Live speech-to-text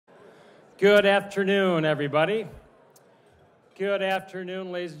Good afternoon, everybody. Good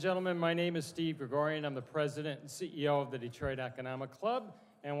afternoon, ladies and gentlemen. My name is Steve Gregorian. I'm the president and CEO of the Detroit Economic Club,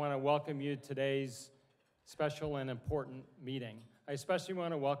 and I want to welcome you to today's special and important meeting. I especially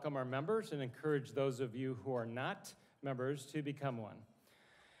want to welcome our members and encourage those of you who are not members to become one.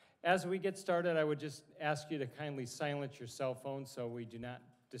 As we get started, I would just ask you to kindly silence your cell phones so we do not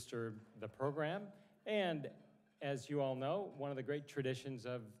disturb the program. And as you all know, one of the great traditions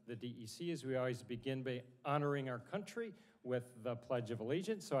of the DEC is we always begin by honoring our country with the Pledge of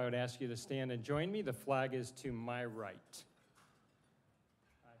Allegiance. So I would ask you to stand and join me. The flag is to my right.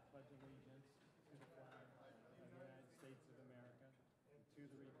 I pledge allegiance to the flag of the United States of America and to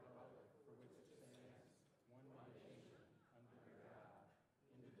the republic for which it stands, one nation, under God,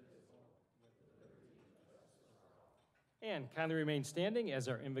 indivisible, with liberty and justice for all. And kindly remain standing as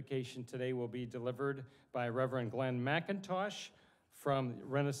our invocation today will be delivered by Reverend Glenn McIntosh from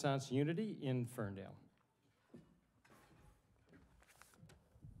Renaissance Unity in Ferndale.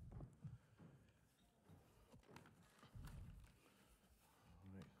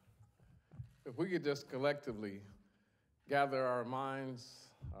 If we could just collectively gather our minds,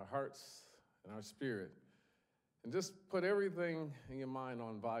 our hearts, and our spirit, and just put everything in your mind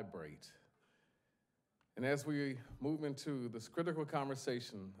on vibrate. And as we move into this critical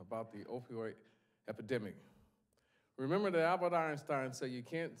conversation about the opioid epidemic, remember that Albert Einstein said you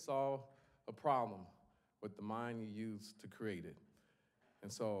can't solve a problem with the mind you use to create it.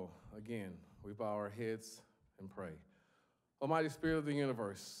 And so, again, we bow our heads and pray. Almighty Spirit of the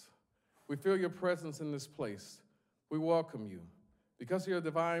universe, we feel your presence in this place. We welcome you. Because of your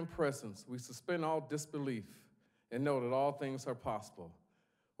divine presence, we suspend all disbelief and know that all things are possible.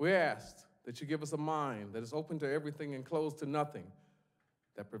 We ask that you give us a mind that is open to everything and closed to nothing,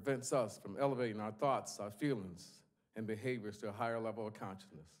 that prevents us from elevating our thoughts, our feelings, and behaviors to a higher level of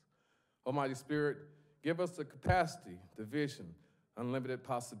consciousness. Almighty Spirit, give us the capacity, the vision, unlimited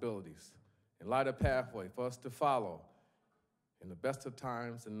possibilities, and light a pathway for us to follow in the best of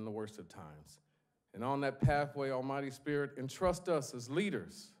times and in the worst of times. And on that pathway, Almighty Spirit, entrust us as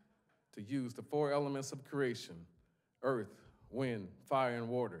leaders to use the four elements of creation, earth, wind, fire, and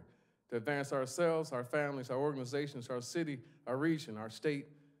water, to advance ourselves, our families, our organizations, our city, our region, our state,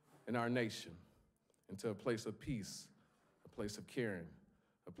 and our nation into a place of peace, a place of caring,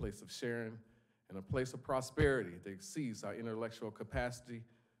 a place of sharing, and a place of prosperity that exceeds our intellectual capacity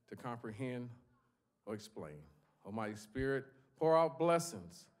to comprehend or explain. Almighty Spirit, pour out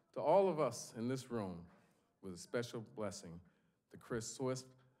blessings to all of us in this room with a special blessing to Chris Swift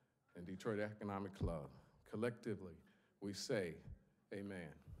and Detroit Economic Club. Collectively, we say, amen.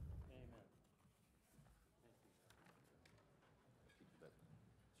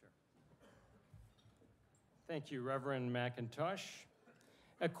 Thank you, Reverend McIntosh.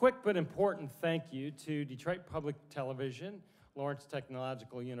 A quick but important thank you to Detroit Public Television, Lawrence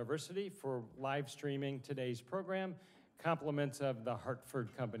Technological University for live streaming today's program. Compliments of the Hartford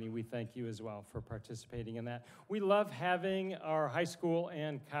Company. We thank you as well for participating in that. We love having our high school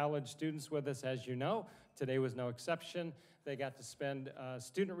and college students with us, as you know. Today was no exception. They got to spend a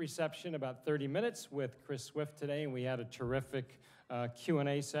student reception about 30 minutes with Chris Swift today, and we had a terrific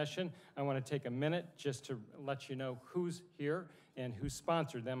Q&A session. I want to take a minute just to let you know who's here and who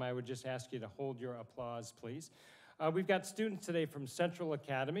sponsored them. I would just ask you to hold your applause, please. We've got students today from Central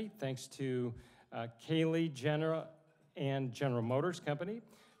Academy, thanks to Kaylee Jenner and General Motors Company.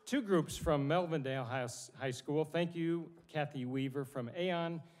 Two groups from Melvindale High School. Thank you, Kathy Weaver from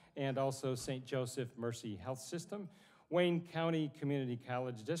Aon, and also St. Joseph Mercy Health System. Wayne County Community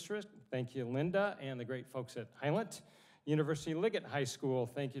College District. Thank you, Linda, and the great folks at Highland. University Liggett High School,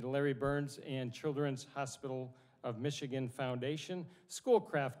 thank you to Larry Burns and Children's Hospital of Michigan Foundation.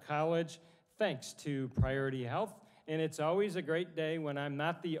 Schoolcraft College, thanks to Priority Health. And it's always a great day when I'm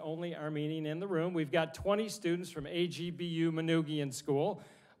not the only Armenian in the room. We've got 20 students from AGBU Manoogian School,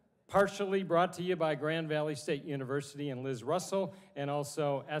 partially brought to you by Grand Valley State University and Liz Russell, and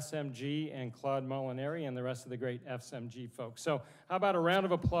also SMG and Claude Molinari and the rest of the great SMG folks. So how about a round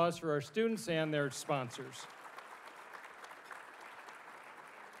of applause for our students and their sponsors?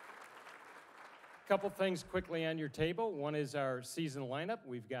 Couple things quickly on your table. One is our season lineup.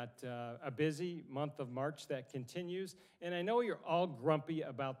 We've got a busy month of March that continues, and I know you're all grumpy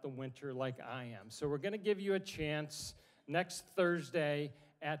about the winter like I am. So we're going to give you a chance next Thursday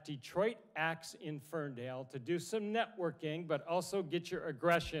at Detroit Axe in Ferndale to do some networking, but also get your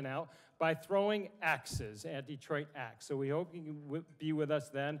aggression out by throwing axes at Detroit Axe. So we hope you can be with us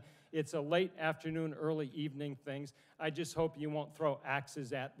then. It's a late afternoon, early evening things. I just hope you won't throw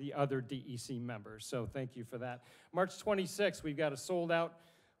axes at the other DEC members. So thank you for that. March 26th, we've got a sold-out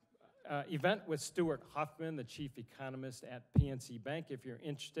event with Stuart Hoffman, the chief economist at PNC Bank. If you're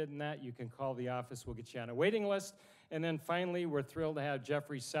interested in that, you can call the office. We'll get you on a waiting list. And then finally, we're thrilled to have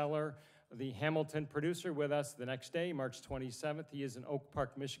Jeffrey Seller, the Hamilton producer, with us the next day, March 27th. He is an Oak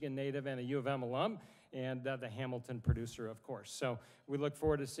Park, Michigan native and a U of M alum, and the Hamilton producer, of course. So we look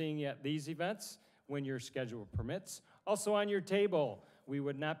forward to seeing you at these events when your schedule permits. Also on your table, we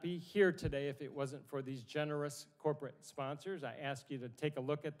would not be here today if it wasn't for these generous corporate sponsors. I ask you to take a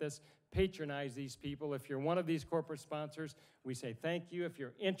look at this, patronize these people. If you're one of these corporate sponsors, we say thank you. If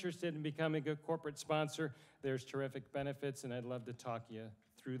you're interested in becoming a corporate sponsor, there's terrific benefits, and I'd love to talk you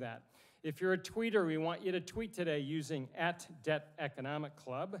through that. If you're a tweeter, we want you to tweet today using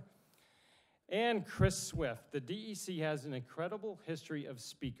 @DebtEconomicClub. And Chris Swift, the DEC has an incredible history of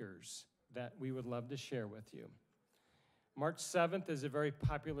speakers that we would love to share with you. March 7th is a very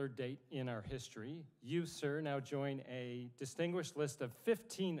popular date in our history. You, sir, now join a distinguished list of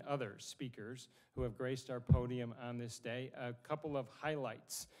 15 other speakers who have graced our podium on this day. A couple of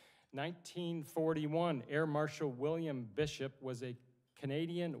highlights. 1941, Air Marshal William Bishop was a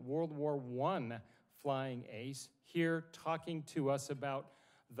Canadian World War I flying ace, here talking to us about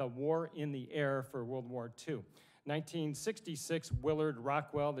the war in the air for World War II. 1966, Willard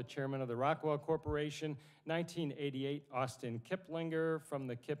Rockwell, the chairman of the Rockwell Corporation. 1988, Austin Kiplinger from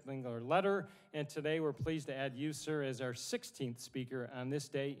the Kiplinger Letter. And today we're pleased to add you, sir, as our 16th speaker on this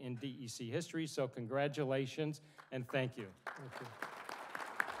day in DEC history. So congratulations and thank you. Thank you.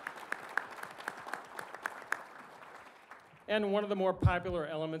 And one of the more popular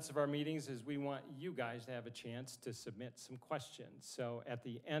elements of our meetings is we want you guys to have a chance to submit some questions. So at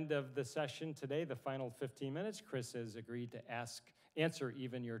the end of the session today, the final 15 minutes, Chris has agreed to answer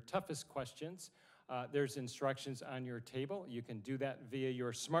even your toughest questions. There's instructions on your table. You can do that via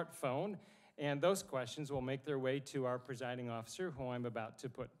your smartphone, and those questions will make their way to our presiding officer, who I'm about to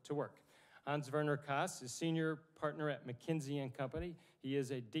put to work. Hans-Werner Kaas is senior partner at McKinsey & Company. He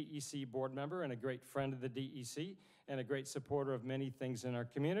is a DEC board member and a great friend of the DEC and a great supporter of many things in our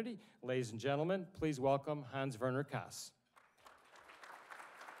community. Ladies and gentlemen, please welcome Hans-Werner Kaas.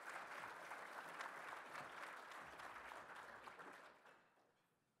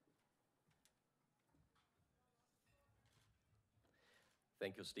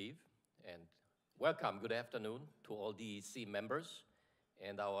 Thank you, Steve, and welcome, good afternoon to all DEC members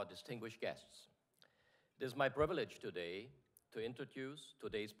and our distinguished guests. It is my privilege today to introduce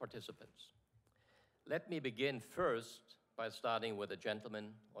today's participants. Let me begin first by starting with the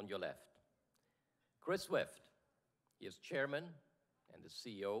gentleman on your left. Chris Swift. He is chairman and the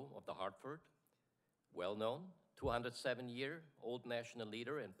CEO of The Hartford, well-known, 207-year-old national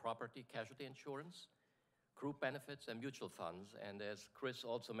leader in property casualty insurance, group benefits, and mutual funds. And as Chris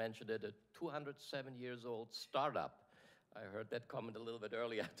also mentioned it, a 207-year-old startup. I heard that comment a little bit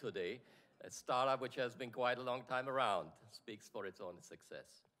earlier today. A startup which has been quite a long time around, speaks for its own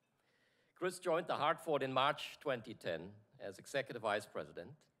success. Chris joined The Hartford in March 2010 as Executive Vice President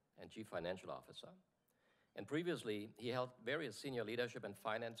and Chief Financial Officer. And previously, he held various senior leadership and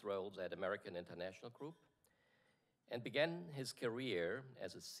finance roles at American International Group and began his career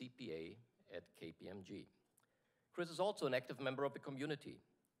as a CPA at KPMG. Chris is also an active member of the community,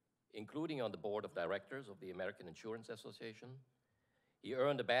 including on the board of directors of the American Insurance Association. He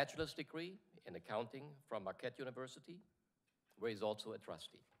earned a bachelor's degree in accounting from Marquette University, where he's also a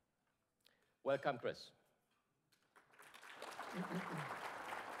trustee. Welcome, Chris.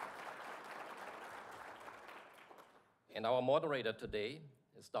 And our moderator today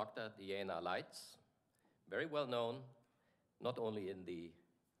is Dr. Deanna Leitz, very well known, not only in the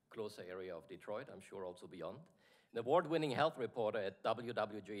closer area of Detroit, I'm sure also beyond, an award-winning health reporter at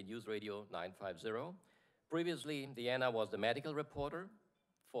WWJ Newsradio 950. Previously, Deanna was the medical reporter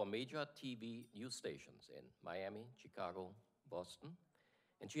for major TV news stations in Miami, Chicago, Boston.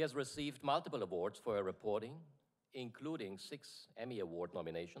 And she has received multiple awards for her reporting, including 6 Emmy Award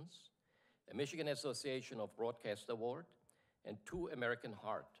nominations, a Michigan Association of Broadcast Award, and 2 American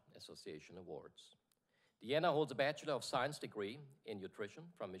Heart Association Awards. Deanna holds a Bachelor of Science degree in nutrition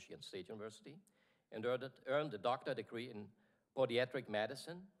from Michigan State University and earned a doctorate degree in podiatric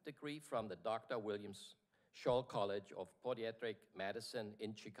medicine degree from the Dr. Williams Scholl College of Podiatric Medicine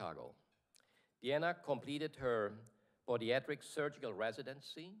in Chicago. Deanna completed her podiatric surgical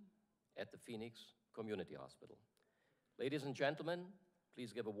residency at the Phoenix Community Hospital. Ladies and gentlemen,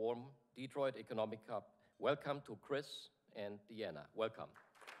 please give a warm Detroit Economic Cup welcome to Chris and Deanna. Welcome.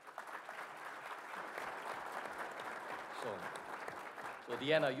 So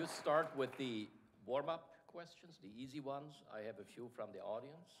Deanna, you start with the warm-up questions, the easy ones. I have a few from the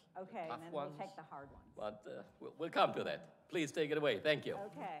audience. Okay, the and then we'll take the hard ones. But we'll come to that. Please take it away. Thank you.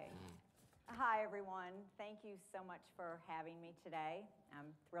 Okay. Hi, everyone. Thank you so much for having me today. I'm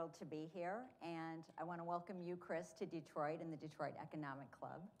thrilled to be here, and I want to welcome you, Chris, to Detroit and the Detroit Economic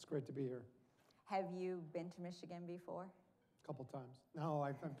Club. It's great to be here. Have you been to Michigan before? A couple times. No,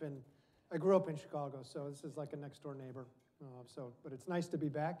 I grew up in Chicago, so this is like a next door neighbor. But it's nice to be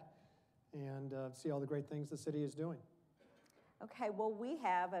back and see all the great things the city is doing. Okay, well, we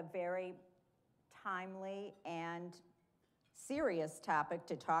have a very timely and serious topic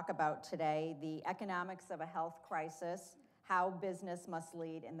to talk about today, the economics of a health crisis, how business must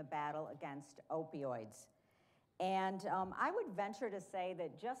lead in the battle against opioids. And I would venture to say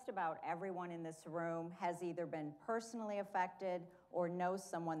that just about everyone in this room has either been personally affected or knows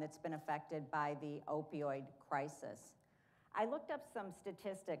someone that's been affected by the opioid crisis. I looked up some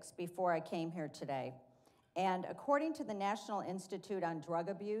statistics before I came here today, and according to the National Institute on Drug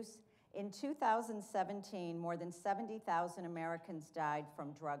Abuse, in 2017, more than 70,000 Americans died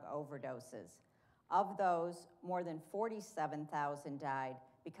from drug overdoses. Of those, more than 47,000 died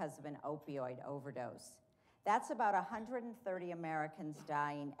because of an opioid overdose. That's about 130 Americans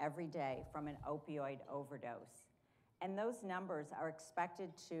dying every day from an opioid overdose. And those numbers are expected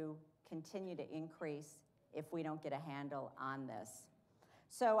to continue to increase if we don't get a handle on this.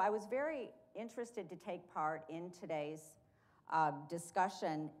 So I was very interested to take part in today's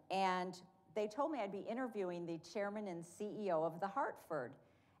discussion, and they told me I'd be interviewing the chairman and CEO of The Hartford.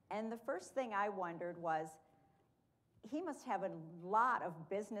 And the first thing I wondered was, he must have a lot of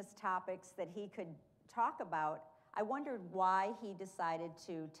business topics that he could talk about. I wondered why he decided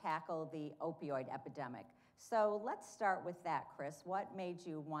to tackle the opioid epidemic. So let's start with that, Chris. What made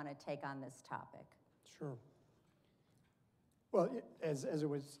you want to take on this topic? Sure. Well, as it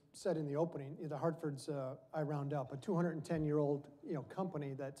was said in the opening, the Hartford's, I round up, a 210-year-old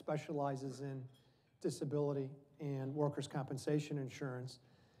company that specializes in disability and workers' compensation insurance.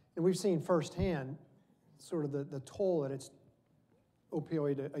 And we've seen firsthand sort of the toll that its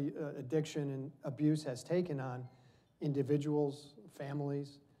opioid addiction and abuse has taken on individuals,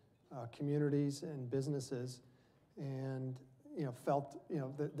 families, communities, and businesses, and felt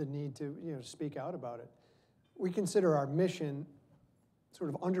the need to speak out about it. We consider our mission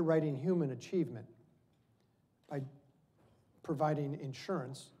sort of underwriting human achievement by providing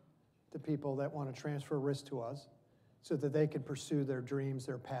insurance to people that want to transfer risk to us so that they can pursue their dreams,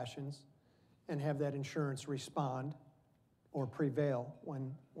 their passions, and have that insurance respond or prevail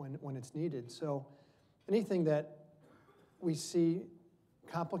when it's needed. So anything that we see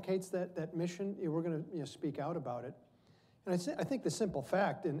complicates that mission, we're going to speak out about it. And I think the simple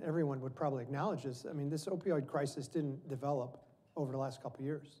fact, and everyone would probably acknowledge this, I mean, this opioid crisis didn't develop over the last couple of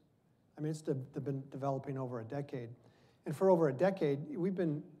years. I mean, it's been developing over a decade. And for over a decade, we've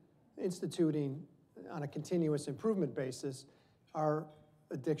been instituting on a continuous improvement basis our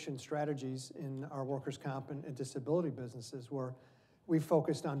addiction strategies in our workers' comp and disability businesses, where we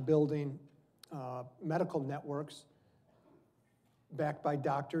focused on building medical networks backed by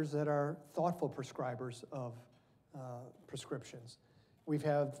doctors that are thoughtful prescribers of prescriptions. We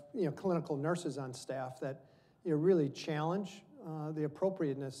have clinical nurses on staff that really challenge the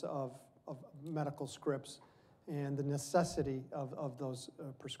appropriateness of medical scripts and the necessity of those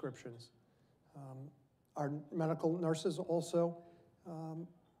prescriptions. Our medical nurses also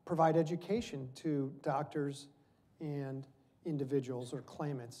provide education to doctors and individuals or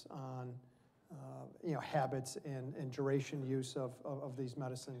claimants on habits and duration use of these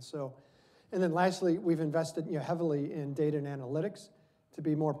medicines. So. And then lastly, we've invested heavily in data and analytics to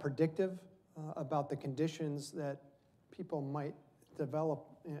be more predictive about the conditions that people might develop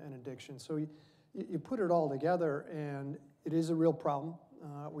an addiction. So you put it all together, and it is a real problem.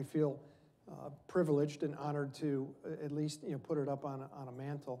 We feel privileged and honored to at least put it up on a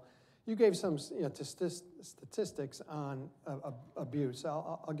mantle. You gave some statistics on abuse.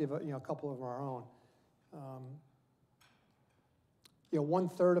 I'll give a couple of our own.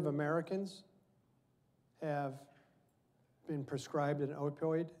 1/3 of Americans have been prescribed an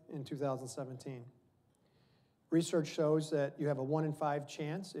opioid in 2017. Research shows that you have a 1 in 5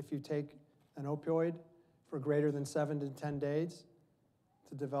 chance if you take an opioid for greater than 7 to 10 days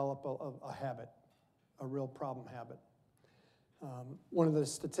to develop a habit, a real problem habit. One of the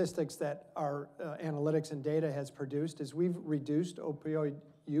statistics that our analytics and data has produced is we've reduced opioid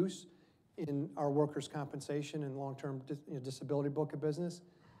use in our workers' compensation and long-term disability book of business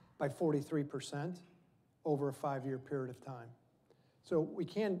by 43% over a 5-year period of time. So we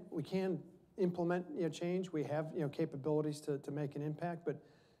can implement change. We have capabilities to make an impact, but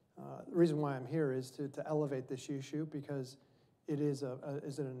the reason why I'm here is to elevate this issue because it is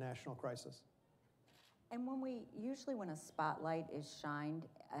a national crisis. And usually when a spotlight is shined,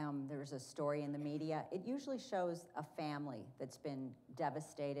 there's a story in the media, it usually shows a family that's been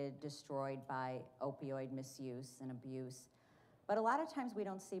devastated, destroyed by opioid misuse and abuse. But a lot of times we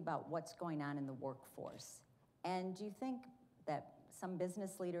don't see about what's going on in the workforce. And do you think that some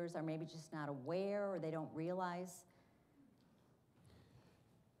business leaders are maybe just not aware or they don't realize?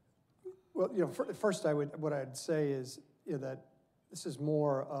 Well, first what I'd say is that this is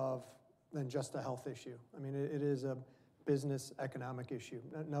more than just a health issue. I mean, it is a business economic issue.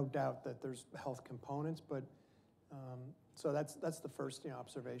 No doubt that there's health components, but so that's the first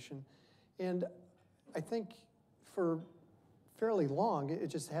observation. And I think for fairly long, it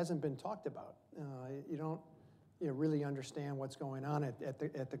just hasn't been talked about. You don't really understand what's going on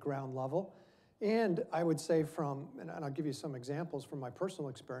at the ground level. And I would say and I'll give you some examples from my personal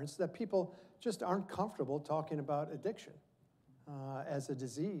experience, that people just aren't comfortable talking about addiction as a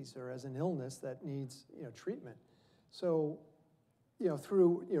disease or as an illness that needs treatment. So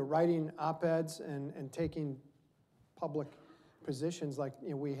through writing op-eds and taking public positions like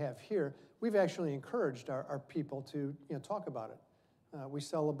we have here, we've actually encouraged our people to talk about it. We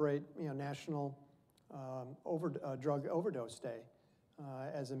celebrate National Drug Overdose Day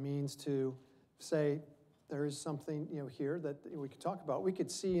as a means to say there is something here that we could talk about. We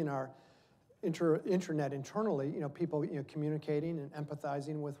could see in our intranet internally, people communicating and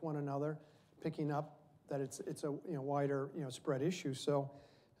empathizing with one another, picking up that it's a wider spread issue. So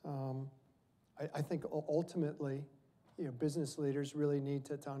I think ultimately business leaders really need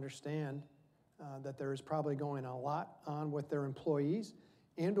to understand that there is probably going a lot on with their employees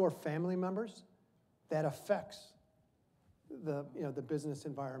and or family members that affects the business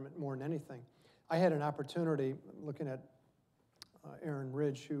environment more than anything. I had an opportunity looking at Erin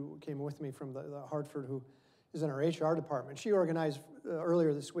Ridge, who came with me from the Hartford, who is in our HR department. She organized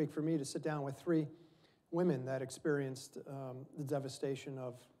earlier this week for me to sit down with 3 women that experienced the devastation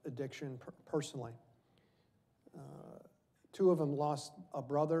of addiction personally. 2 of them lost a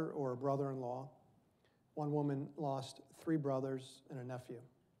brother or a brother-in-law. 1 woman lost 3 brothers and a nephew.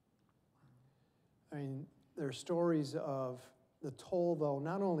 I mean, there are stories of the toll, though,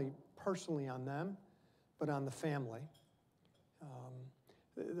 not only personally on them, but on the family.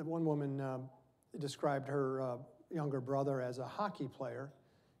 The one woman described her younger brother as a hockey player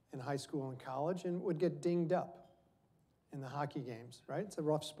in high school and college and would get dinged up in the hockey games, right? It's a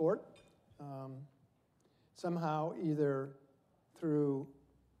rough sport. Somehow, either through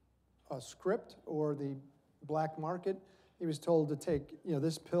a script or the black market, he was told to take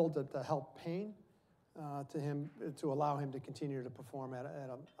this pill to help pain to allow him to continue to perform at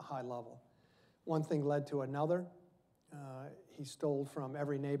a high level. One thing led to another. He stole from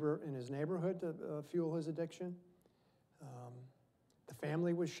every neighbor in his neighborhood to fuel his addiction. The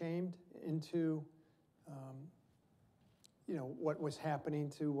family was shamed into what was happening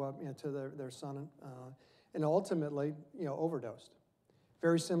to their son, and ultimately overdosed.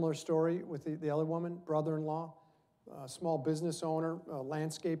 Very similar story with the other woman, brother-in-law, small business owner, a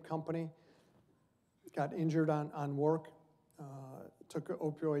landscape company, got injured on work, took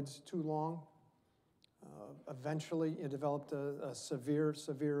opioids too long. Eventually, he developed a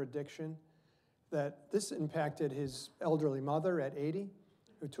severe addiction. That this impacted his elderly mother at 80,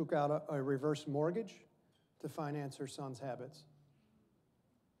 who took out a reverse mortgage to finance her son's habits.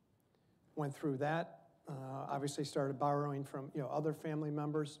 Went through that, obviously started borrowing from other family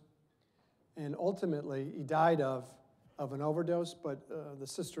members, and ultimately he died of an overdose, but the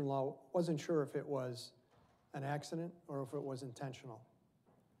sister-in-law wasn't sure if it was an accident or if it was intentional.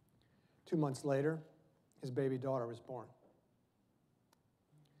 2 months later, his baby daughter was born.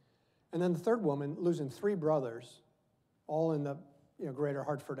 And then the third woman, losing 3 brothers, all in the greater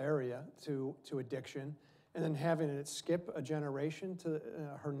Hartford area to addiction, and then having it skip a generation to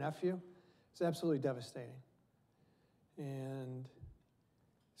her nephew, is absolutely devastating. And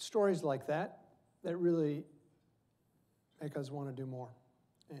stories like that really make us want to do more.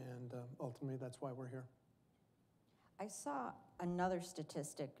 And ultimately, that's why we're here. I saw another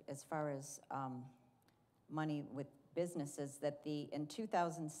statistic as far as money with businesses that in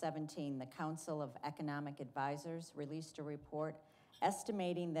 2017, the Council of Economic Advisors released a report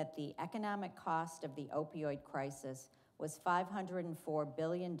estimating that the economic cost of the opioid crisis was $504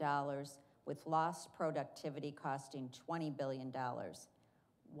 billion, with lost productivity costing $20 billion.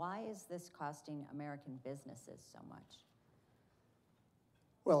 Why is this costing American businesses so much?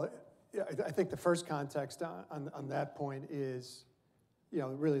 Well, I think the first context on that point is,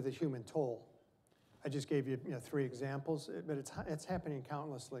 really the human toll. I just gave you 3 examples, but it's happening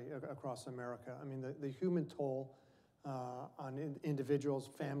countlessly across America. I mean, the human toll on individuals,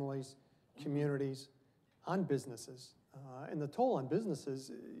 families, communities on businesses. And the toll on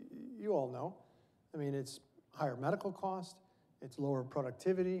businesses, you all know. I mean, it's higher medical cost, it's lower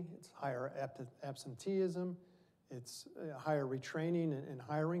productivity, it's higher absenteeism, it's higher retraining and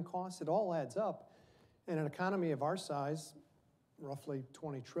hiring costs. It all adds up. In an economy of our size, roughly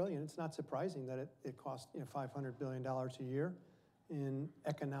 20 trillion, it's not surprising that it costs $500 billion a year in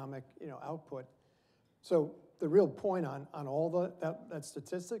economic output. So the real point on all that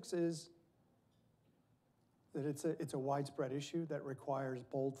statistics is that it's a widespread issue that requires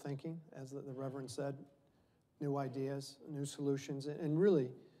bold thinking, as the Reverend said, new ideas, new solutions, and really,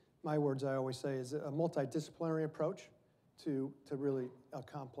 my words I always say is a multidisciplinary approach to really a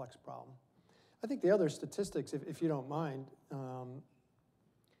complex problem. I think the other statistics, if you don't mind,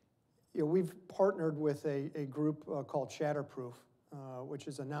 we've partnered with a group called Shatterproof, which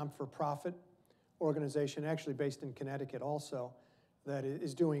is a non-for-profit organization, actually based in Connecticut also, that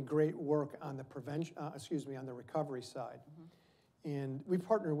is doing great work on the on the recovery side. Mm-hmm. And we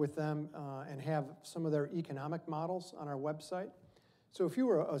partner with them and have some of their economic models on our website. So if you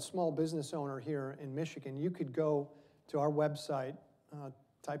were a small business owner here in Michigan, you could go to our website,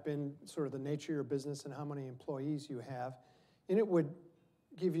 type in sort of the nature of your business and how many employees you have, and it would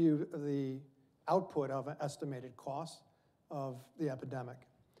give you the output of an estimated cost of the epidemic.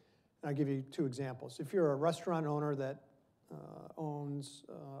 And I'll give you two examples. If you're a restaurant owner that owns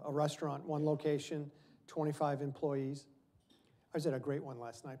a restaurant, one location, 25 employees. I was at a great one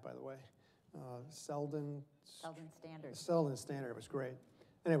last night, by the way. Selden Standard. Selden Standard, it was great.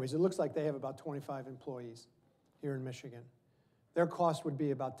 Anyways, it looks like they have about 25 employees here in Michigan. Their cost would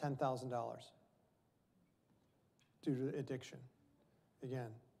be about $10,000 due to addiction. Again,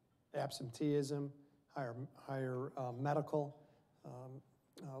 absenteeism, higher medical,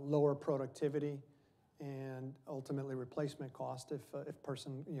 lower productivity, and ultimately replacement cost if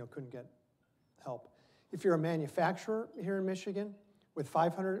person couldn't get help. If you're a manufacturer here in Michigan with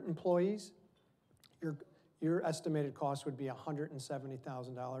 500 employees, your estimated cost would be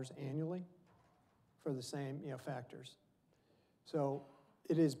 $170,000 annually for the same factors. So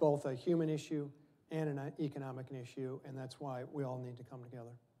it is both a human issue and an economic issue, and that's why we all need to come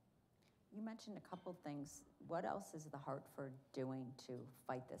together. You mentioned a couple things. What else is the Hartford doing to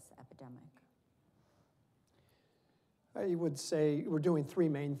fight this epidemic? I would say we're doing three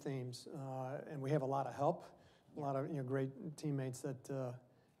main themes, and we have a lot of help, a lot of great teammates that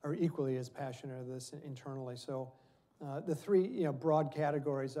are equally as passionate of this internally. So the three broad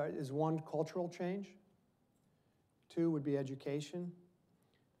categories is one, cultural change, two would be education,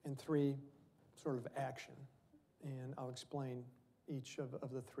 and three, sort of action. And I'll explain each of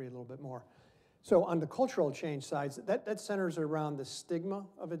the three a little bit more. So on the cultural change side, that centers around the stigma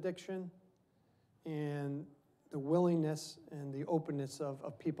of addiction and the willingness and the openness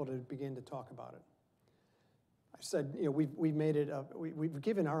of people to begin to talk about it. I said, we've made it, we've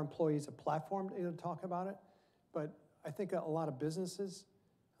given our employees a platform to talk about it, but I think a lot of businesses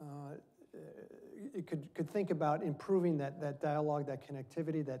could think about improving that dialogue, that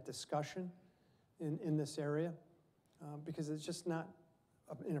connectivity, that discussion in this area, because it's just not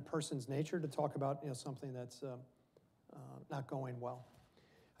in a person's nature to talk about something that's not going well.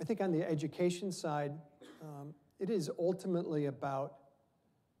 I think on the education side, it is ultimately about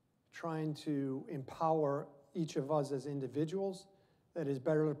trying to empower each of us as individuals that is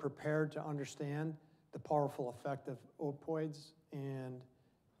better prepared to understand the powerful effect of opioids and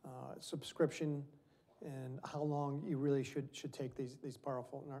subscription and how long you really should take these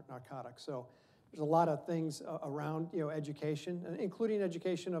powerful narcotics. So there's a lot of things around education, including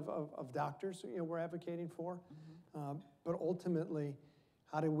education of doctors we're advocating for. Mm-hmm. But ultimately,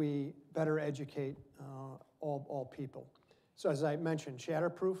 how do we better educate all people? So as I mentioned,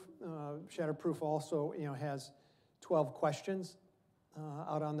 Shatterproof. Shatterproof also has 12 questions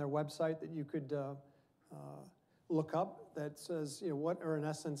out on their website that you could look up that says, what are in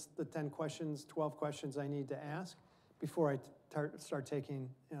essence the 12 questions I need to ask before I start taking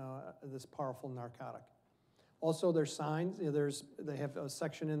this powerful narcotic. Also, there's signs. They have a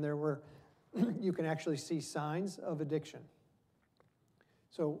section in there where you can actually see signs of addiction.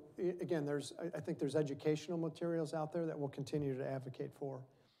 So again, I think there's educational materials out there that we'll continue to advocate for.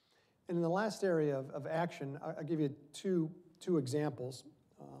 And in the last area of action, I'll give you two examples.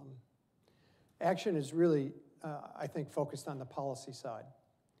 Action is really, I think, focused on the policy side.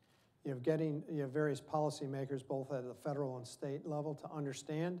 You have various policymakers, both at the federal and state level, to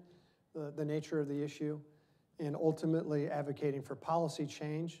understand the nature of the issue, and ultimately advocating for policy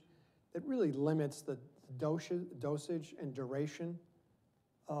change that really limits the dosage and duration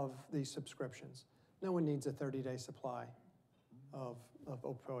of these subscriptions. No one needs a 30-day supply of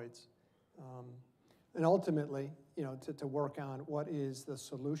opioids. and ultimately, to work on what is the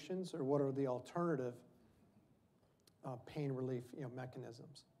solutions or what are the alternative pain relief,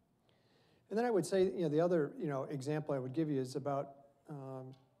 mechanisms. And then I would say, the other, example I would give you is about,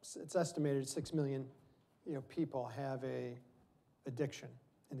 it's estimated 6 million, people have a addiction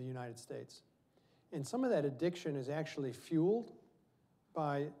in the United States. And some of that addiction is actually fueled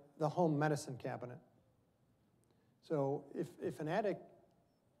by the home medicine cabinet. So if an addict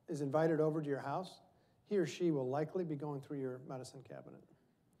is invited over to your house, he or she will likely be going through your medicine cabinet.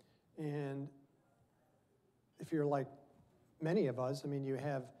 And if you're like many of us, I mean, you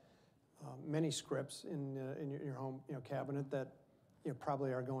have many scripts in your home cabinet that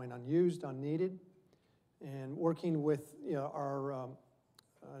probably are going unused, unneeded. And working with our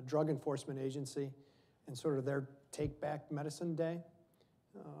drug enforcement agency and sort of their Take Back Medicine Day,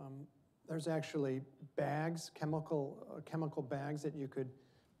 there's actually bags, chemical bags that you could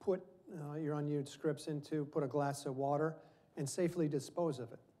put your unused scripts into, put a glass of water, and safely dispose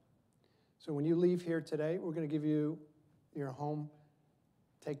of it. So when you leave here today, we're going to give you your home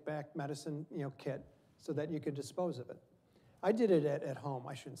Take Back Medicine kit so that you could dispose of it. I did it at home.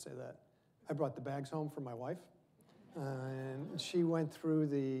 I shouldn't say that. I brought the bags home for my wife, and she went through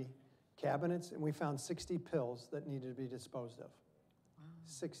the cabinets, and we found 60 pills that needed to be disposed of. Wow.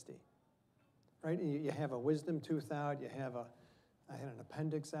 60. Right? You have a wisdom tooth out, I had an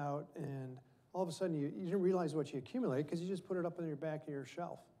appendix out, and all of a sudden you didn't realize what you accumulated because you just put it up on your back of your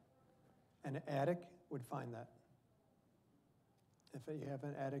shelf. An addict would find that. If you have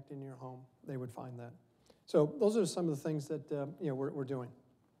an addict in your home, they would find that. So those are some of the things that we're doing.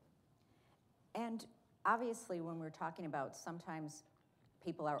 And obviously, when we're talking about sometimes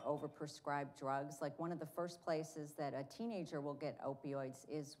people are overprescribed drugs, like one of the first places that a teenager will get opioids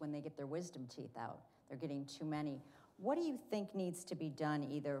is when they get their wisdom teeth out. They're getting too many. What do you think needs to be done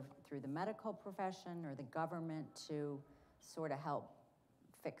either through the medical profession or the government to sort of help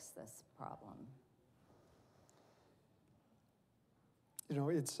fix this problem?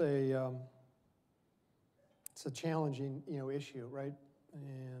 It's a challenging issue, right?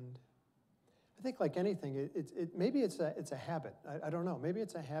 And I think like anything, maybe it's a habit. I don't know. Maybe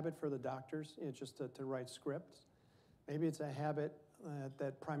it's a habit for the doctors, just to write scripts. Maybe it's a habit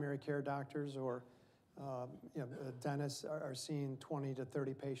that primary care doctors or dentists are seeing 20 to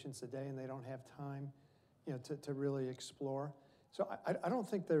 30 patients a day, and they don't have time, to really explore. So I don't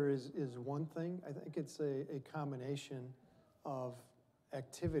think there is one thing. I think it's a combination of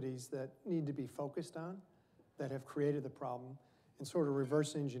activities that need to be focused on that have created the problem, and sort of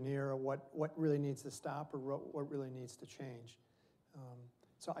reverse engineer what really needs to stop or what really needs to change.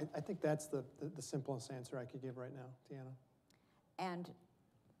 So I think that's the simplest answer I could give right now, Deanna. And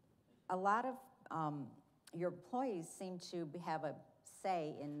a lot of your employees seem to have a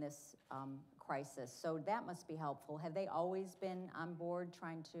say in this crisis, so that must be helpful. Have they always been on board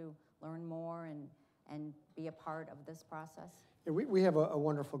trying to learn more and be a part of this process? Yeah, we have a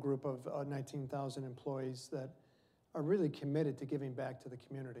wonderful group of 19,000 employees that are really committed to giving back to the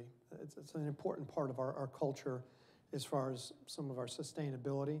community. It's an important part of our culture as far as some of our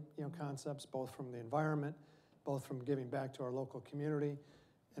sustainability concepts, both from the environment, both from giving back to our local community,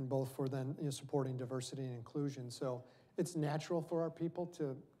 and both for then supporting diversity and inclusion. So it's natural for our people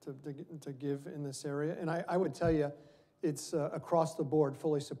to give in this area. And I would tell you, it's across the board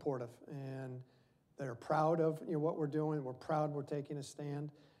fully supportive. And they're proud of what we're doing. We're proud we're taking a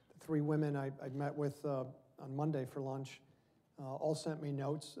stand. The 3 women I met with on Monday for lunch all sent me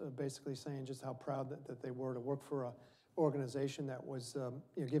notes basically saying just how proud that they were to work for an organization that was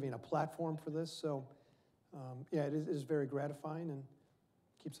giving a platform for this. So yeah, it is very gratifying and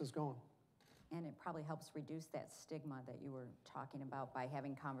keeps us going. And it probably helps reduce that stigma that you were talking about by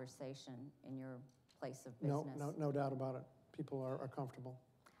having conversation in your place of business. No doubt about it. People are comfortable.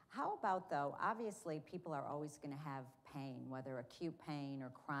 How about, though, obviously people are always going to have pain, whether acute pain or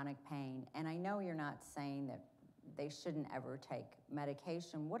chronic pain, and I know you're not saying that they shouldn't ever take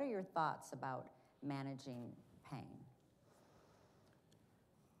medication. What are your thoughts about managing pain?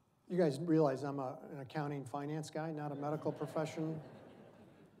 You guys realize I'm an accounting finance guy, not a medical profession,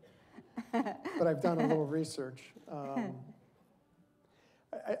 but I've done a little research.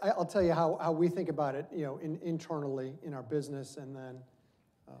 I'll tell you how we think about it, internally in our business, and then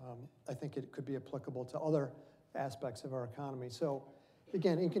I think it could be applicable to other aspects of our economy. So,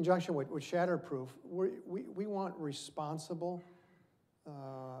 again, in conjunction with Shatterproof, we want responsible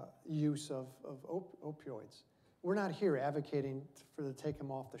use of opioids. We're not here advocating to take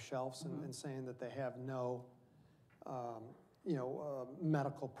them off the shelves and saying that they have no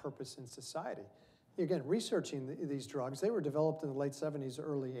medical purpose in society. again, researching these drugs, they were developed in the late 70s,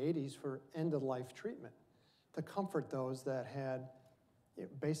 early 80s for end-of-life treatment to comfort those that had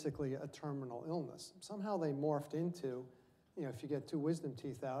basically a terminal illness. Somehow they morphed into, if you get 2 wisdom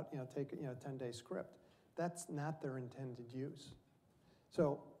teeth out, take a 10-day script. That's not their intended use.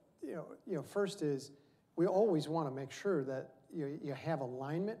 So, first is we always want to make sure that you have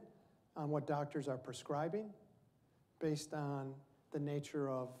alignment on what doctors are prescribing based on the nature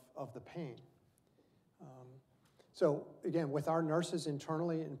of the pain. So again, with our nurses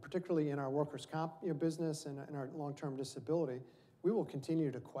internally, and particularly in our workers' comp business and our long-term disability, we will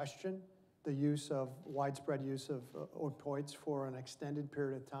continue to question the widespread use of opioids for an extended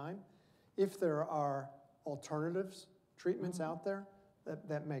period of time. If there are alternatives, treatments out there,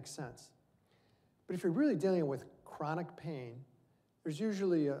 that makes sense. But if you're really dealing with chronic pain, there's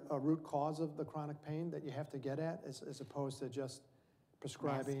usually a root cause of the chronic pain that you have to get at as opposed to just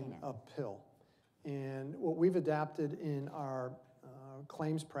prescribing a pill. And what we've adapted in our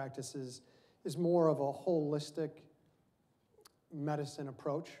claims practices is more of a holistic medicine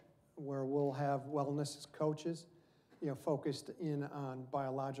approach where we'll have wellness coaches, focused in on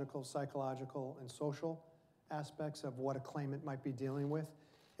biological, psychological, and social aspects of what a claimant might be dealing with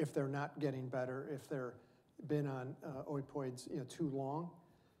if they're not getting better, if they're been on opioids too long.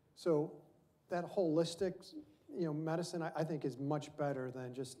 So that holistic medicine, I think, is much better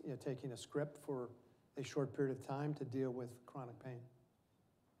than just taking a script for a short period of time to deal with chronic pain.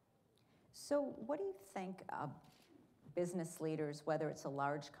 So what do you think business leaders, whether it's a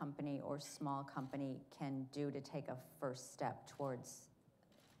large company or small company, can do to take a first step towards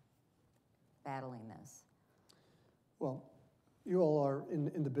battling this? Well, you all are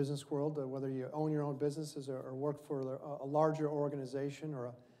in the business world, whether you own your own businesses or work for a larger organization or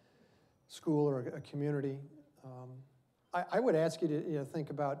a school or a community. I would ask you to think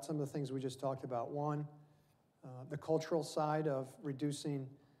about some of the things we just talked about. One, the cultural side of reducing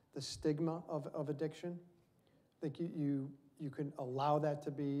the stigma of addiction. I think you can allow that to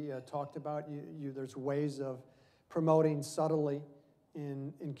be talked about. There's ways of promoting subtly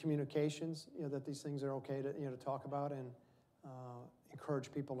in communications that these things are okay to talk about and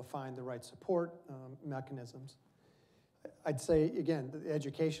encourage people to find the right support mechanisms. I'd say, again, the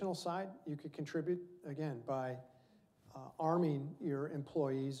educational side, you could contribute, again, by arming your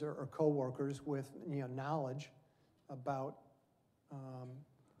employees or coworkers with knowledge about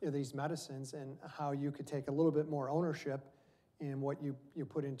these medicines and how you could take a little bit more ownership in what you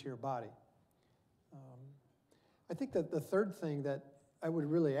put into your body. I think that the third thing that I would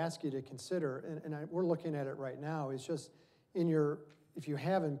really ask you to consider, and we're looking at it right now, is just if you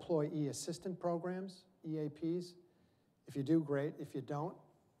have employee assistant programs, EAPs, if you do, great. If you don't,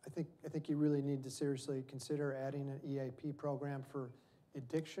 I think you really need to seriously consider adding an EAP program for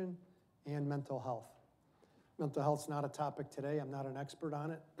addiction and mental health. Mental health's not a topic today. I'm not an expert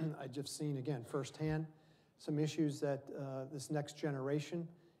on it. I've just seen, again, firsthand, some issues that this next generation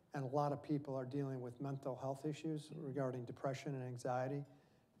and a lot of people are dealing with mental health issues regarding depression and anxiety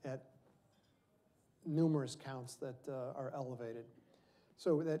at numerous counts that are elevated.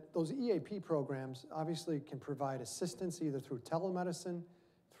 So that those EAP programs obviously can provide assistance either through telemedicine,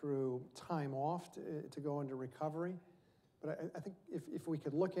 through time off to go into recovery. But I think if we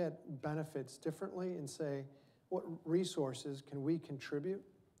could look at benefits differently and say, what resources can we contribute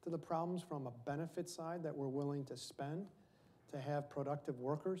to the problems from a benefit side that we're willing to spend to have productive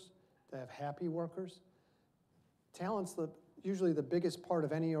workers, to have happy workers? Talent's usually the biggest part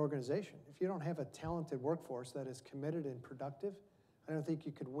of any organization. If you don't have a talented workforce that is committed and productive, I don't think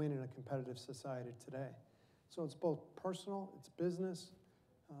you could win in a competitive society today. So it's both personal, it's business,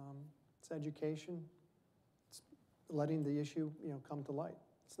 it's education, it's letting the issue come to light.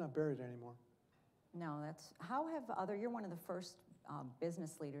 It's not buried anymore. No, you're one of the first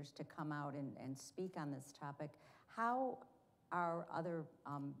business leaders to come out and speak on this topic. How are other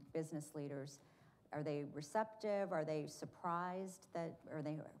business leaders, are they receptive? Are they surprised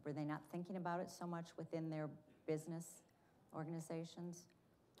were they not thinking about it so much within their business organizations?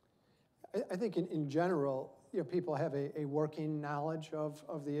 I think in general, people have a working knowledge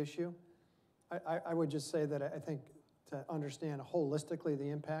of the issue. I would just say that I think to understand holistically the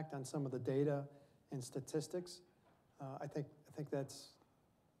impact on some of the data and statistics, I think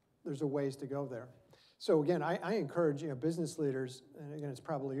there's a ways to go there. So again, I encourage business leaders, and again, it's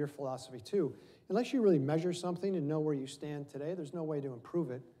probably your philosophy too, unless you really measure something and know where you stand today, there's no way to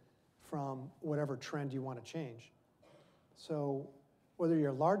improve it from whatever trend you want to change. So whether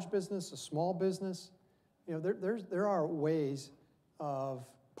you're a large business, a small business, there are ways of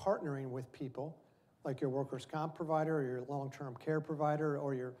partnering with people, like your workers' comp provider or your long-term care provider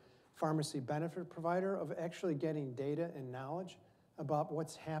or your pharmacy benefit provider of actually getting data and knowledge about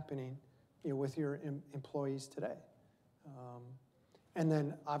what's happening with your employees today. And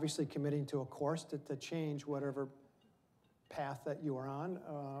then obviously committing to a course to change whatever path that you are on,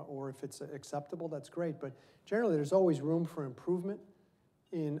 or if it's acceptable, that's great. But generally, there's always room for improvement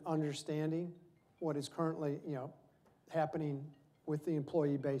in understanding what is currently, happening with the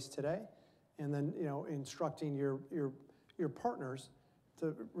employee base today, and then, instructing your partners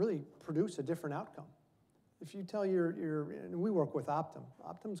to really produce a different outcome. If you tell and we work with Optum.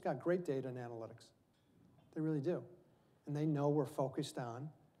 Optum's got great data and analytics. They really do. And they know we're focused on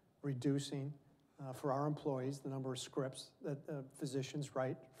reducing, for our employees, the number of scripts that physicians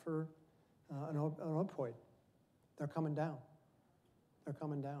write for an opioid. They're coming down. They're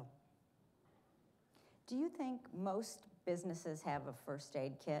coming down. Do you think most businesses have a first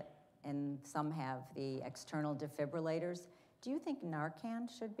aid kit and some have the external defibrillators? Do you think Narcan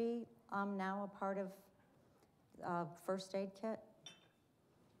should be now a part of first aid kit?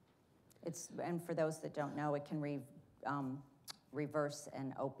 And for those that don't know, it can reverse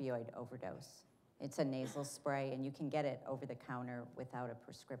an opioid overdose. It's a nasal spray, and you can get it over the counter without a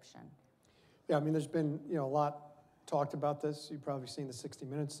prescription. Yeah, I mean, there's been a lot talked about this. You've probably seen the 60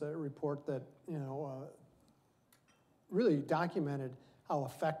 Minutes report that really documented how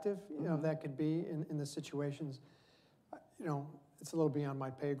effective that could be in the situations. It's a little beyond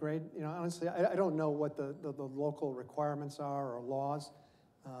my pay grade. Honestly, I don't know what the local requirements are or laws.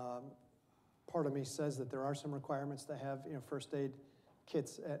 Part of me says that there are some requirements to have first aid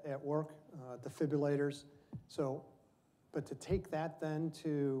kits at work, defibrillators. So, but to take that then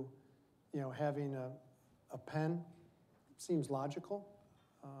to having a pen seems logical.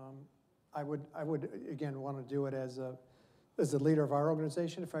 I would again want to do it as a leader of our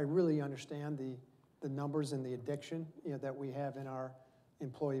organization if I really understand the numbers and the addiction that we have in our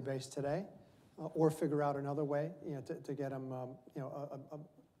employee base today, or figure out another way to get them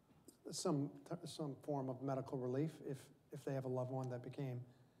some form of medical relief if they have a loved one that became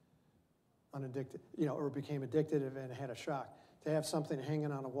unaddicted, or became addicted and had a shock. To have something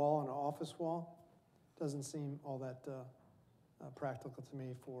hanging on a wall, on an office wall, doesn't seem all that practical to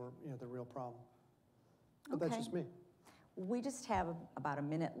me for the real problem. But that's just me. We just have about a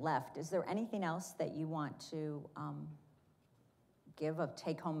minute left. Is there anything else that you want to give a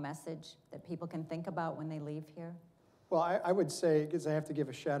take-home message that people can think about when they leave here? Well, I would say, because I have to give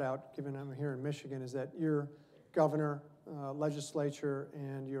a shout out, given I'm here in Michigan, is that your governor, legislature,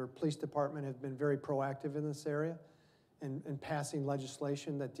 and your police department have been very proactive in this area and passing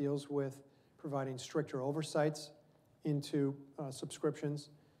legislation that deals with providing stricter oversights into subscriptions,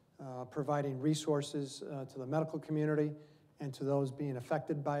 providing resources to the medical community and to those being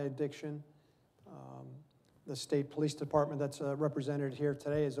affected by addiction. The state police department that's represented here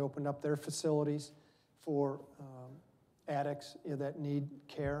today has opened up their facilities for addicts that need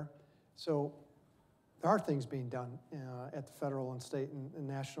care. So there are things being done at the federal and state and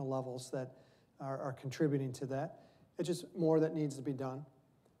national levels that are contributing to that. It's just more that needs to be done.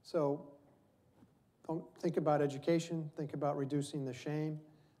 So don't think about education, think about reducing the shame,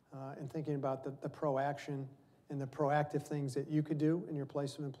 and thinking about the proaction and the proactive things that you could do in your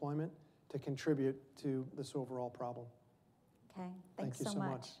place of employment to contribute to this overall problem. Okay, thanks Thank you so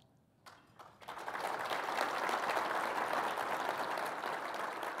much.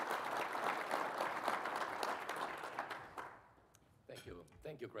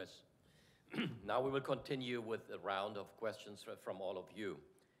 Thank you, Chris. Now we will continue with a round of questions from all of you.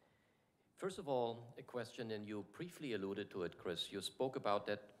 First of all, a question, and you briefly alluded to it, Chris. You spoke about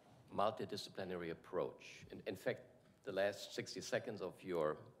that multidisciplinary approach. In fact, the last 60 seconds of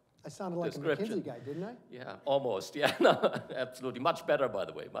your I sounded like a McKinsey guy, didn't I? Yeah, almost. Yeah, no, absolutely. Much better, by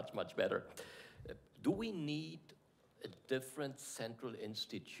the way, much better. Do we need a different central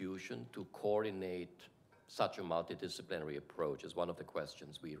institution to coordinate such a multidisciplinary approach is one of the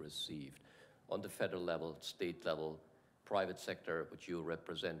questions we received. On the federal level, state level, private sector, which you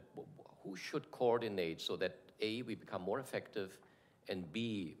represent, who should coordinate so that A, we become more effective, and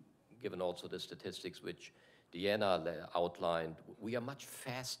B, given also the statistics which Deanna outlined, we are much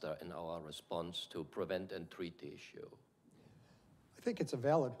faster in our response to prevent and treat the issue? I think it's a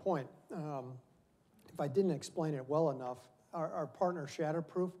valid point. If I didn't explain it well enough, our partner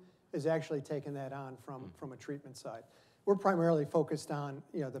Shatterproof is actually taking that on from a treatment side. We're primarily focused on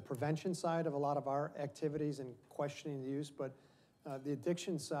the prevention side of a lot of our activities and questioning the use, but the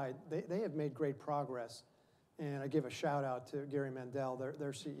addiction side, they have made great progress. And I give a shout out to Gary Mandel,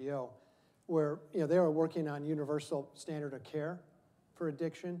 their CEO, where they are working on universal standard of care for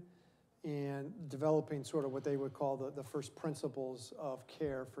addiction. and developing sort of what they would call the first principles of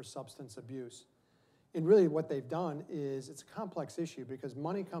care for substance abuse. And really what they've done is, it's a complex issue because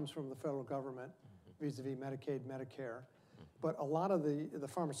money comes from the federal government vis-a-vis Medicaid, Medicare, but a lot of the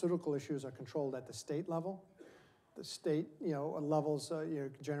pharmaceutical issues are controlled at the state level. The state, levels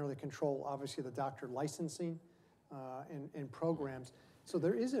generally control, obviously, the doctor licensing and programs. So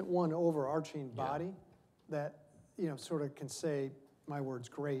there isn't one overarching body that, sort of can say, my word's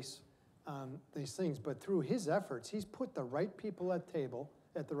grace on these things. But through his efforts, he's put the right people at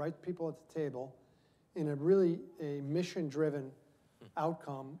the right people at the table in a mission-driven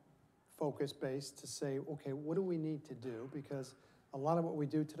outcome focus-based to say, okay, what do we need to do? Because a lot of what we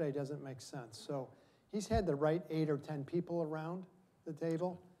do today doesn't make sense. So he's had the right 8 or 10 people around the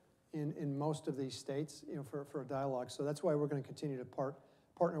table in most of these states, for a dialogue. So that's why we're going to continue to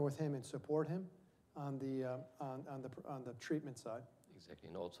partner with him and support him on the treatment side. Exactly,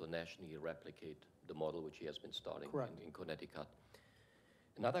 and also nationally replicate the model which he has been starting in Connecticut.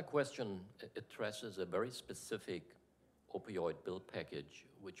 Another question addresses a very specific opioid bill package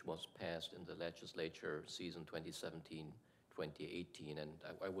which was passed in the legislature season 2017-2018, and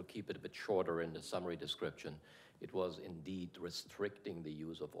I will keep it a bit shorter in the summary description. It was indeed restricting the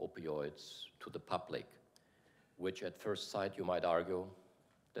use of opioids to the public, which at first sight you might argue,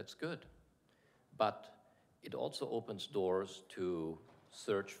 that's good. But it also opens doors to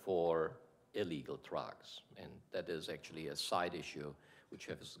search for illegal drugs, and that is actually a side issue which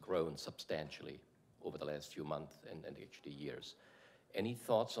has grown substantially over the last few months and actually years. Any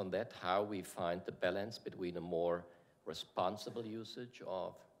thoughts on that, how we find the balance between a more responsible usage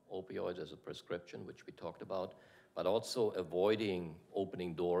of opioids as a prescription, which we talked about, but also avoiding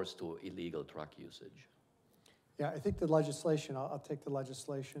opening doors to illegal drug usage? Yeah, I think the legislation, I'll take the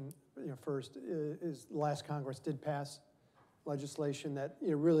legislation first, is the last Congress did pass legislation that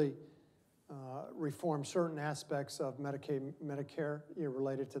really reform certain aspects of Medicaid, Medicare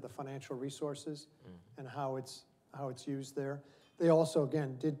related to the financial resources and how it's used there. They also,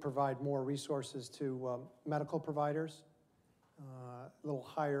 again, did provide more resources to medical providers, a little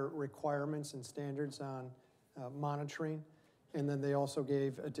higher requirements and standards on monitoring, and then they also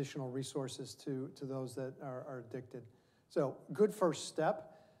gave additional resources to those that are addicted. So good first step.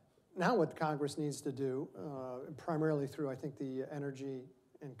 Now what Congress needs to do, primarily through, I think, the Energy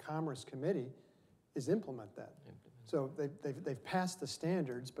and Commerce Committee, is implement that. So they've passed the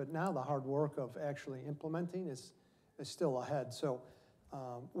standards, but now the hard work of actually implementing is still ahead. So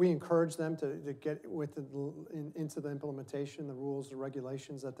we encourage them to get into the implementation, the rules, the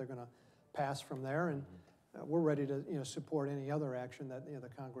regulations that they're going to pass from there, and we're ready to support any other action that the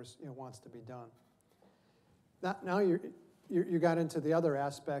Congress wants to be done. Now you got into the other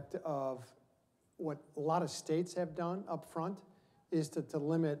aspect of what a lot of states have done up front is to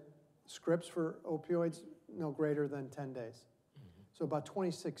limit scripts for opioids no greater than 10 days. So about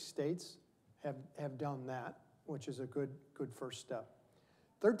 26 states have done that, which is a good first step.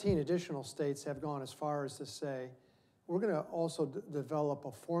 13 additional states have gone as far as to say, we're going to also develop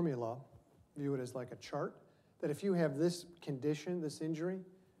a formula, view it as like a chart, that if you have this condition, this injury,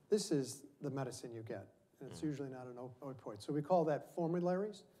 this is the medicine you get. And it's usually not an opioid. So we call that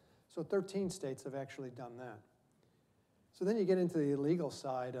formularies. So 13 states have actually done that. So then you get into the illegal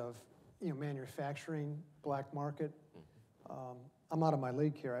side of manufacturing, black market. I'm out of my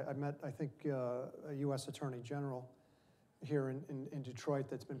league here. I met, I think, a U.S. Attorney General here in Detroit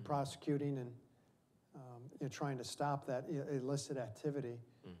that's been prosecuting and trying to stop that illicit activity.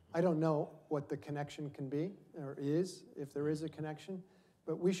 I don't know what the connection can be or is, if there is a connection,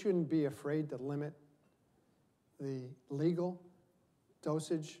 but we shouldn't be afraid to limit the legal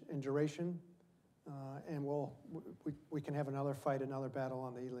dosage and duration, and we can have another fight, another battle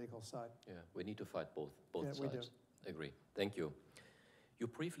on the illegal side. Yeah, we need to fight both sides. We do. Agree. Thank you. You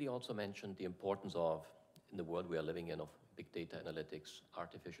briefly also mentioned the importance of, in the world we are living in, of big data analytics,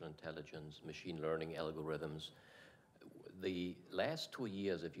 artificial intelligence, machine learning algorithms. The last 2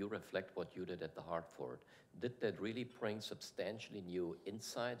 years, if you reflect what you did at the Hartford, did that really bring substantially new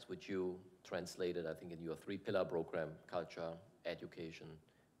insights, which you translated, I think, in your 3-pillar program: culture, education,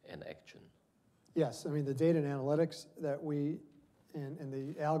 and action? Yes, I mean, the data and analytics that and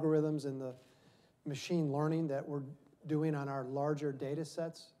the algorithms and the machine learning that we're doing on our larger data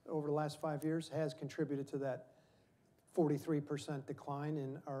sets over the last 5 years has contributed to that 43% decline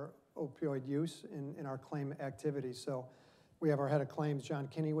in our opioid use in our claim activity. So we have our head of claims, John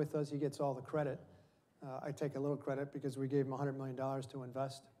Kinney, with us. He gets all the credit. I take a little credit because we gave him $100 million to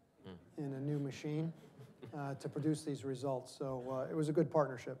invest in a new machine to produce these results. So it was a good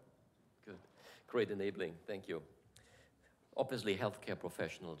partnership. Good. Great enabling. Thank you. Obviously, healthcare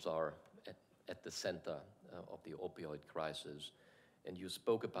professionals are at the center of the opioid crisis, and you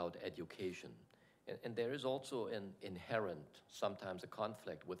spoke about education. And there is also an inherent, sometimes a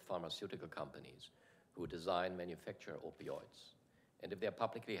conflict with pharmaceutical companies who design, manufacture opioids. And if they're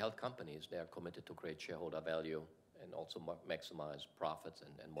publicly held companies, they are committed to create shareholder value and also maximize profits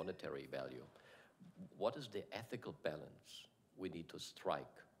and monetary value. What is the ethical balance we need to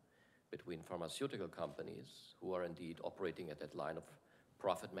strike between pharmaceutical companies who are indeed operating at that line of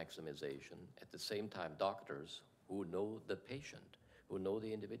profit maximization, at the same time doctors who know the patient, who know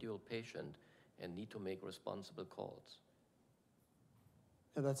the individual patient and need to make responsible calls?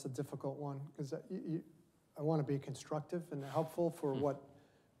 Yeah, that's a difficult one, because I want to be constructive and helpful for what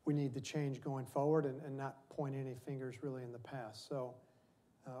we need to change going forward and not point any fingers really in the past. So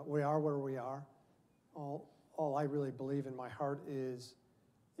we are where we are. All I really believe in my heart is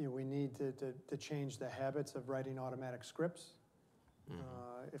we need to change the habits of writing automatic scripts.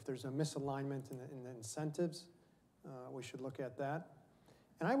 If there's a misalignment in the incentives, we should look at that.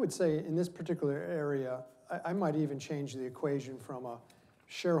 And I would say in this particular area, I might even change the equation from a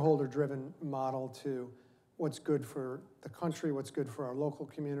shareholder-driven model to what's good for the country, what's good for our local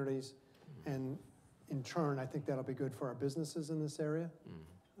communities, and in turn, I think that'll be good for our businesses in this area.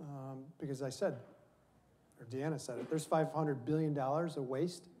 Because I said, or Deanna said it, there's $500 billion of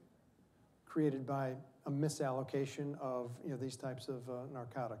waste created by a misallocation of these types of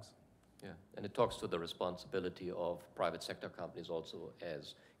narcotics. Yeah, and it talks to the responsibility of private sector companies also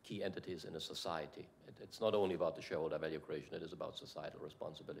as key entities in a society. It's not only about the shareholder value creation, it is about societal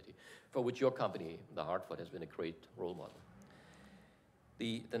responsibility, for which your company, The Hartford, has been a great role model.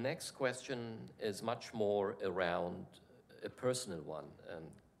 The next question is much more around a personal one,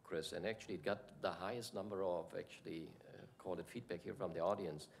 Chris, and actually it got the highest number of call it feedback here from the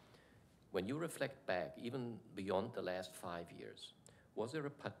audience. When you reflect back, even beyond the last 5 years, was there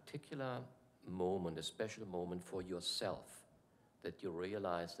a particular moment, a special moment for yourself that you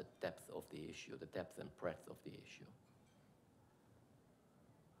realized the depth of the issue, the depth and breadth of the issue?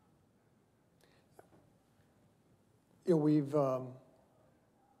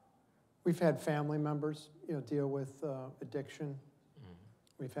 We've had family members deal with addiction.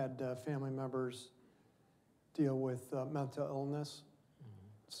 We've had family members deal with mental illness.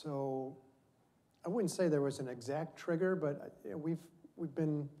 So I wouldn't say there was an exact trigger, but we've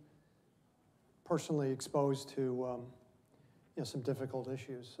been personally exposed to some difficult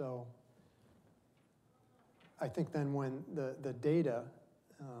issues. So I think then when the data,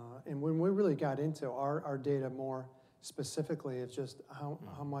 and when we really got into our data more specifically, it's just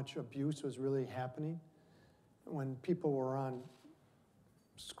how much abuse was really happening. When people were on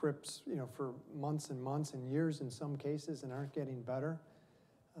scripts for months and months and years in some cases and aren't getting better.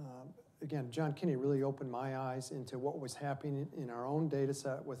 Again, John Kinney really opened my eyes into what was happening in our own data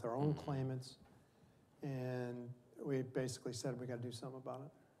set with our own claimants, and we basically said we got to do something about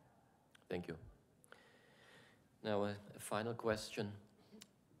it. Thank you. Now, a final question.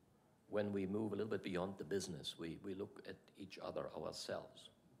 When we move a little bit beyond the business, we look at each other ourselves.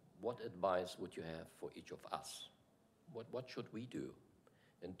 What advice would you have for each of us? What should we do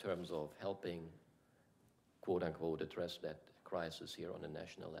in terms of helping, quote unquote, address that crisis here on a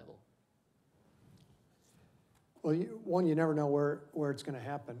national level? Well, you never know where it's going to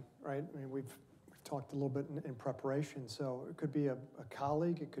happen, right? I mean, we've talked a little bit in preparation. So it could be a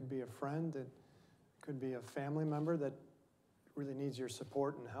colleague, it could be a friend, it could be a family member that really needs your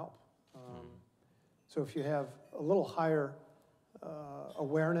support and help. So if you have a little higher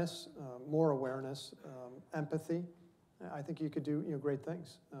awareness, more awareness, empathy, I think you could do great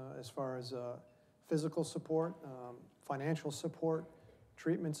things as far as physical support, financial support,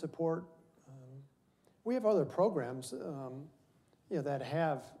 treatment support. We have other programs that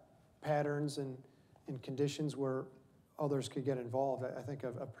have patterns and conditions where others could get involved. I think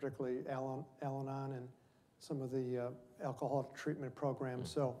of particularly Al-Anon and some of the alcohol treatment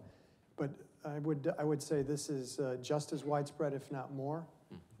programs. So, but I would say this is just as widespread, if not more,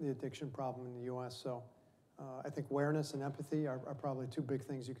 the addiction problem in the U.S. So I think awareness and empathy are probably two big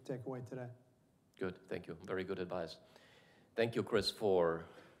things you could take away today. Good, thank you. Very good advice. Thank you, Chris, for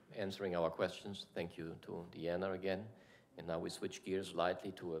answering our questions. Thank you to Deanna again. And now we switch gears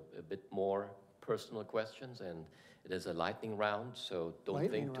lightly to a bit more personal questions, and it is a lightning round, so don't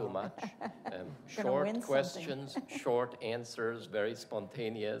think too much. Short questions, short answers, very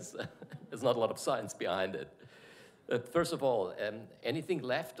spontaneous. There's not a lot of science behind it. First of all, anything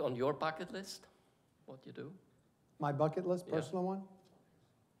left on your bucket list? What you do? My bucket list, personal one?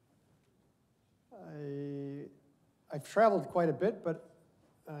 I've traveled quite a bit, but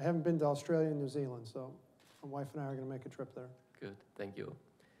I haven't been to Australia and New Zealand, so my wife and I are going to make a trip there. Good, thank you.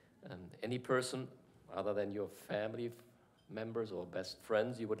 Any person other than your family members or best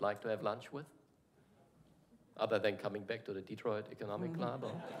friends you would like to have lunch with? Other than coming back to the Detroit Economic Club?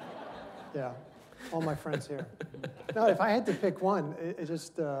 Or? Yeah, all my friends here. No, if I had to pick one, it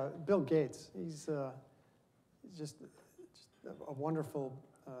just Bill Gates. He's just a wonderful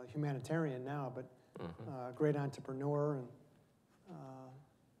humanitarian now, but a great entrepreneur, and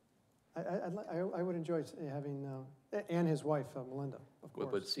I would enjoy having, and his wife, Melinda, of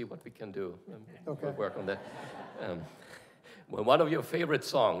course. We'll see what we can do. Okay. We'll work on that. Well, one of your favorite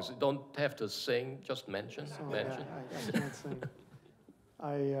songs, you don't have to sing, just mention. Mention. Yeah, I can't sing.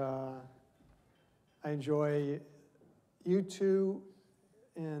 I enjoy U2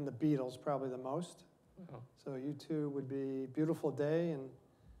 and the Beatles probably the most. Oh. So U2 would be Beautiful Day, and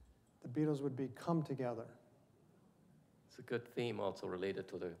the Beatles would be Come Together. It's a good theme also related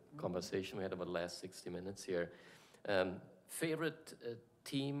to the conversation we had about the last 60 minutes here. Favorite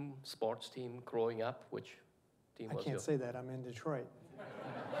team, sports team growing up, which team was I can't say that, I'm in Detroit.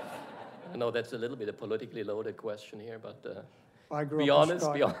 I know that's a little bit a politically loaded question here, but Well, I grew be up in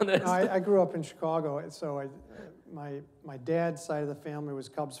honest, be Chicago. honest. No, I grew up in Chicago, so my dad's side of the family was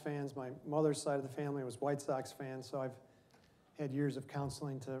Cubs fans. My mother's side of the family was White Sox fans, so I've had years of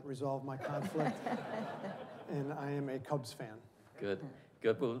counseling to resolve my conflict, and I am a Cubs fan. Good.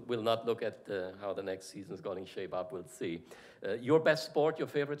 Good. We'll not look at how the next season is going to shape up. We'll see. Your best sport, your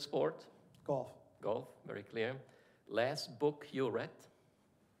favorite sport? Golf. Golf, very clear. Last book you read?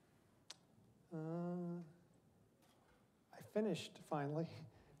 I finished, finally,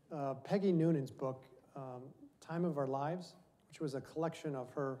 Peggy Noonan's book, Time of Our Lives, which was a collection of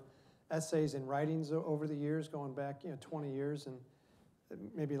her essays and writings over the years, going back 20 years. And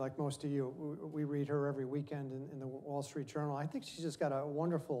maybe like most of you, we read her every weekend in the Wall Street Journal. I think she's just got a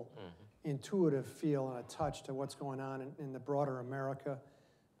wonderful intuitive feel and a touch to what's going on in the broader America.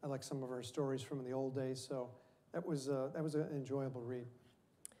 I like some of her stories from the old days, so that was an enjoyable read.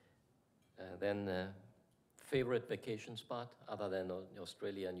 Then favorite vacation spot other than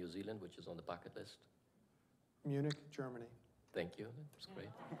Australia and New Zealand, which is on the bucket list? Munich, Germany. Thank you. That's great.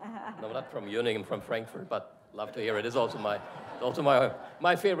 No, not from Munich, I'm from Frankfurt, but love to hear it. It's also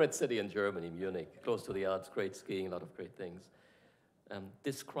my favorite city in Germany, Munich, close to the Alps, great skiing, a lot of great things.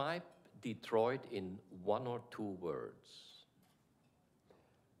 Describe Detroit in 1 or 2 words.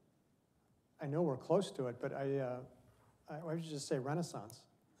 I know we're close to it, but I would just say Renaissance.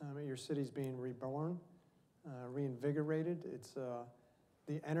 Your city's being reborn, reinvigorated. It's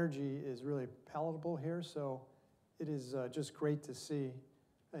the energy is really palatable here, so it is just great to see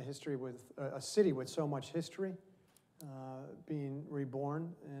a city with so much history being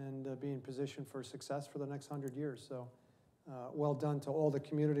reborn and being positioned for success for the next 100 years. So well done to all the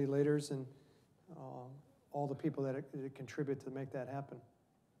community leaders and all the people that contribute to make that happen.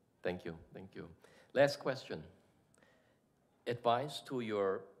 Thank you, thank you. Last question. Advice to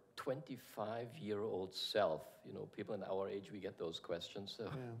your 25-year-old self. People in our age, we get those questions. So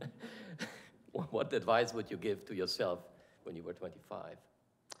yeah. What advice would you give to yourself when you were 25?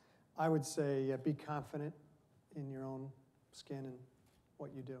 I would say be confident in your own skin and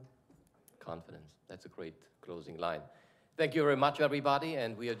what you do. Confidence. That's a great closing line. Thank you very much, everybody,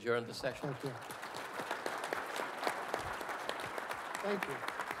 and we adjourn the session. Thank you. Thank you.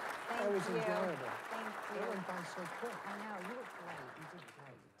 That was enjoyable. Thank you. It went by so quick. I know, you were great. You did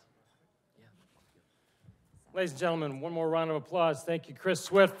great. Ladies and gentlemen, one more round of applause. Thank you, Chris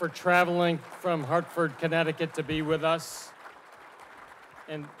Swift, for traveling from Hartford, Connecticut to be with us.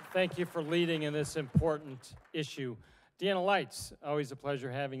 And thank you for leading in this important issue. Deanna Lights, always a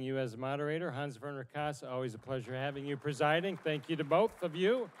pleasure having you as a moderator. Hans-Werner Kaas, always a pleasure having you presiding. Thank you to both of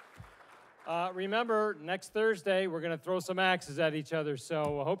you. Remember, next Thursday, we're going to throw some axes at each other,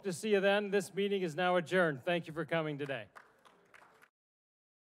 so I hope to see you then. This meeting is now adjourned. Thank you for coming today.